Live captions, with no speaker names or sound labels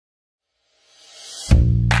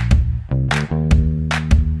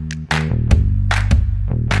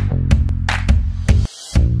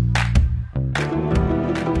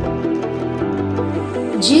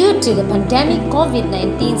to the pandemic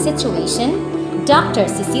COVID-19 situation, Dr.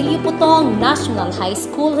 Cecilio Putong National High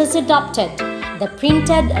School has adopted the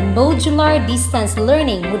printed and modular distance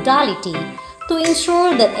learning modality to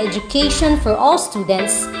ensure that education for all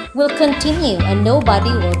students will continue and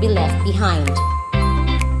nobody will be left behind.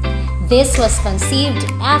 This was conceived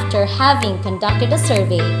after having conducted a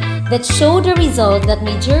survey that showed the result that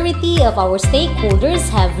majority of our stakeholders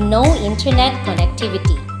have no internet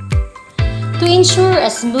connectivity. To ensure a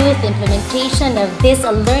smooth implementation of this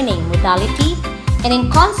learning modality, and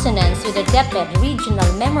in consonance with the Dcpnhs Regional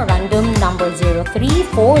Memorandum No.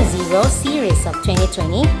 0340 Series of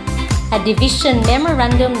 2020, a Division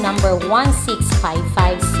Memorandum No.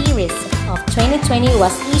 1655 Series of 2020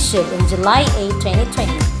 was issued on July 8,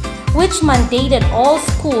 2020, which mandated all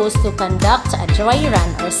schools to conduct a dry run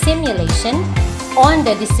or simulation on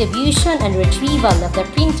the distribution and retrieval of the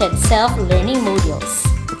printed self-learning modules.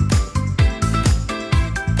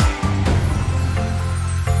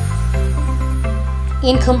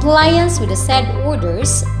 In compliance with the said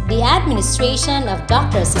orders, the administration of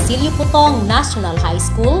Dr. Cecilio Putong National High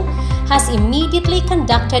School has immediately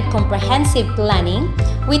conducted comprehensive planning,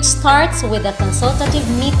 which starts with a consultative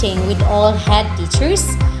meeting with all head teachers,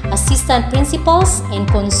 assistant principals, and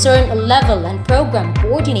concerned level and program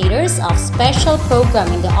coordinators of special program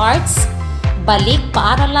in the arts, balik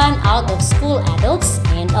paaralan out of school adults,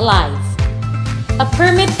 and alive. A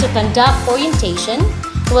permit to conduct orientation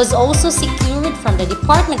was also secured from the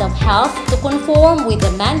Department of Health to conform with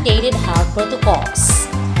the mandated health protocols.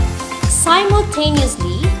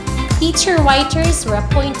 Simultaneously, teacher writers were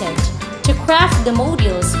appointed to craft the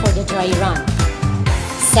modules for the dry run.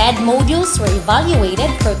 Said modules were evaluated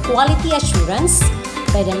for quality assurance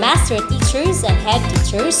by the master teachers and head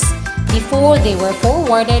teachers before they were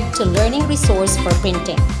forwarded to Learning Resource for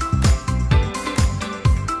printing.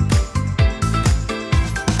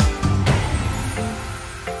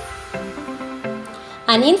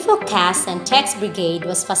 An infocast and text brigade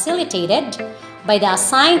was facilitated by the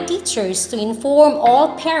assigned teachers to inform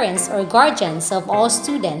all parents or guardians of all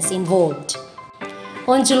students involved.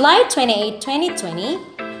 On July 28, 2020,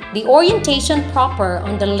 the orientation proper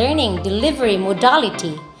on the learning delivery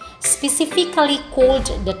modality, specifically called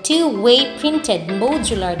the two-way printed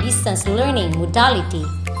modular distance learning modality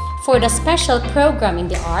for the Special Program in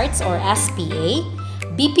the Arts or SPA,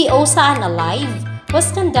 BPOSA and Alive, was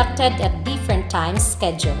conducted at different times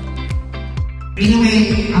scheduled.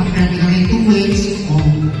 Anyway, after the 2 weeks of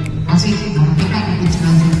kasi makakita kung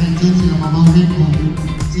sila sa pension sila mabawin ko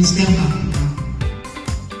system na.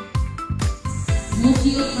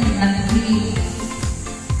 Module for that week.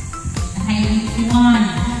 Nakainin iwan.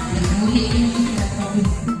 Nag-ulit yung sila COVID.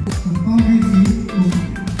 From COVID to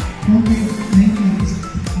COVID-19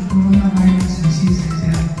 ang coronavirus disease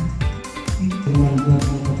itself.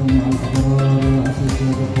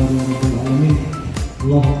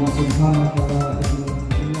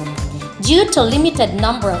 Due to limited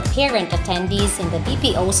number of parent attendees in the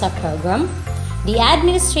BPOSA program, the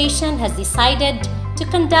administration has decided to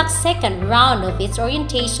conduct second round of its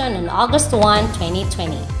orientation on August 1,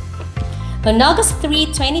 2020. On August 3,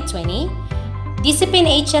 2020,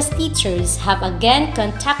 Dcpnhs teachers have again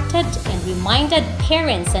contacted and reminded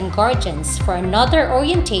parents and guardians for another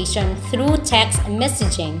orientation through text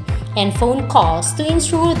messaging and phone calls to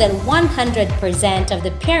ensure that 100% of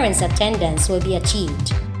the parents' attendance will be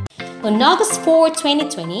achieved. On August 4,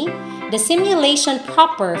 2020, the simulation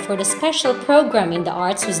proper for the special program in the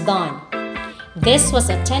arts was done. This was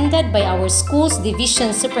attended by our school's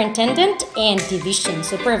division superintendent and division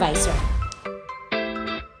supervisor.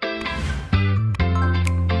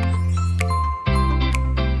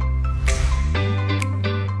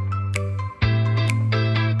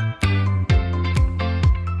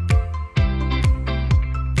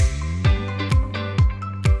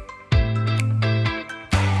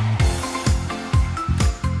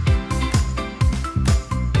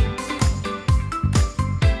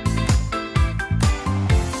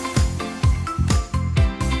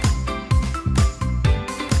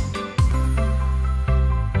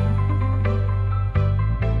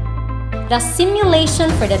 The simulation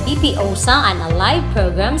for the BPOSA and Alive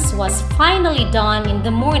programs was finally done in the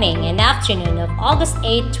morning and afternoon of August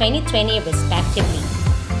 8, 2020 respectively.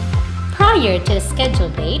 Prior to the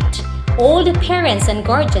scheduled date, all the parents and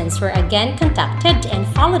guardians were again contacted and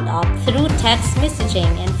followed up through text messaging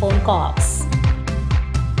and phone calls.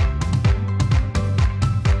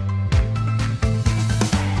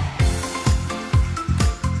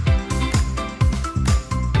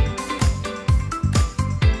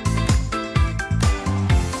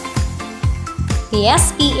 The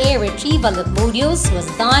SPA retrieval of modules was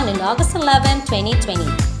done on August 11, 2020.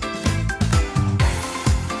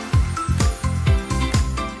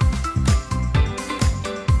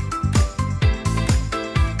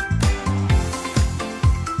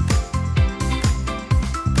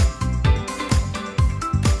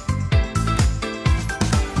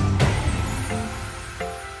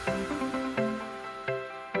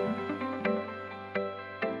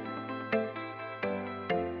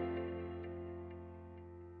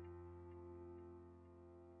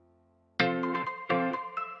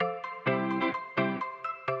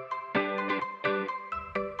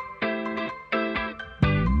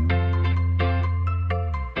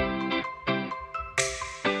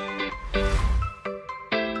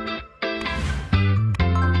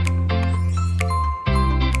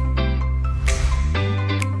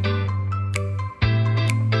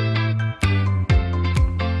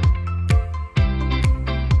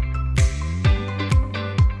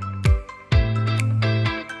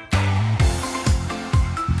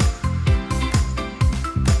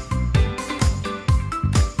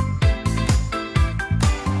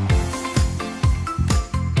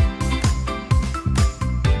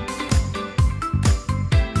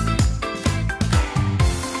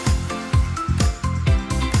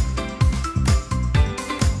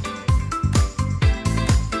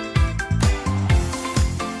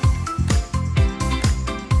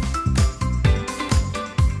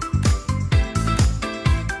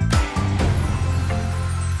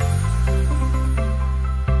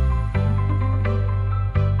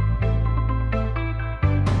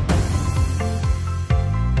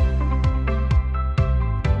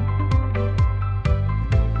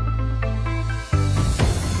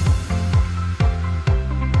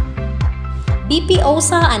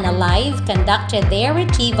 BPOSA and Alive conducted their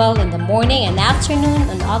retrieval in the morning and afternoon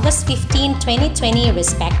on August 15, 2020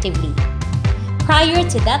 respectively. Prior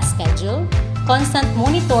to that schedule, constant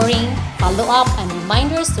monitoring, follow-up, and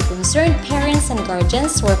reminders to concerned parents and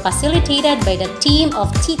guardians were facilitated by the team of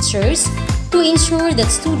teachers to ensure that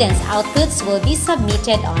students' outputs will be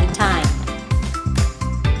submitted on time.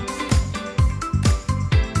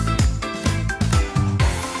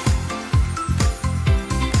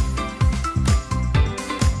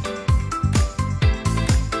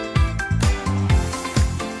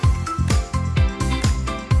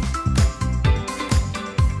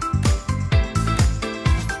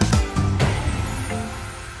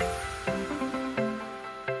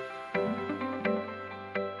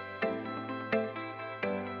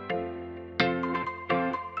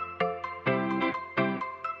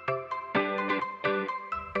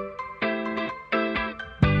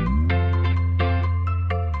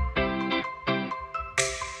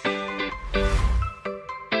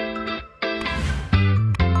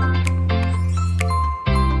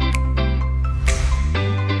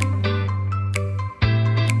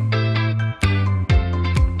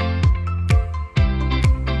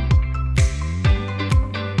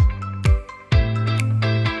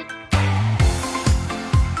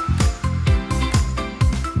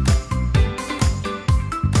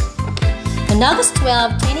 On August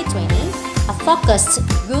 12, 2020, a focused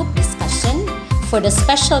group discussion for the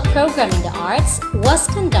special program in the arts was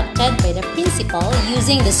conducted by the principal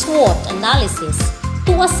using the SWOT analysis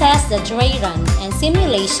to assess the dry run and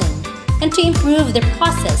simulation and to improve the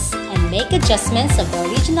process and make adjustments of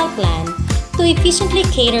the original plan to efficiently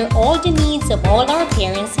cater all the needs of all our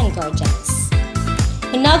parents and guardians.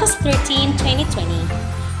 On August 13, 2020,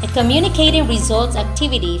 a communicating results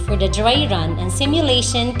activity for the dry run and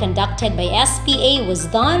simulation conducted by SPA was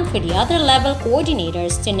done for the other level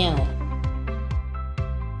coordinators to know.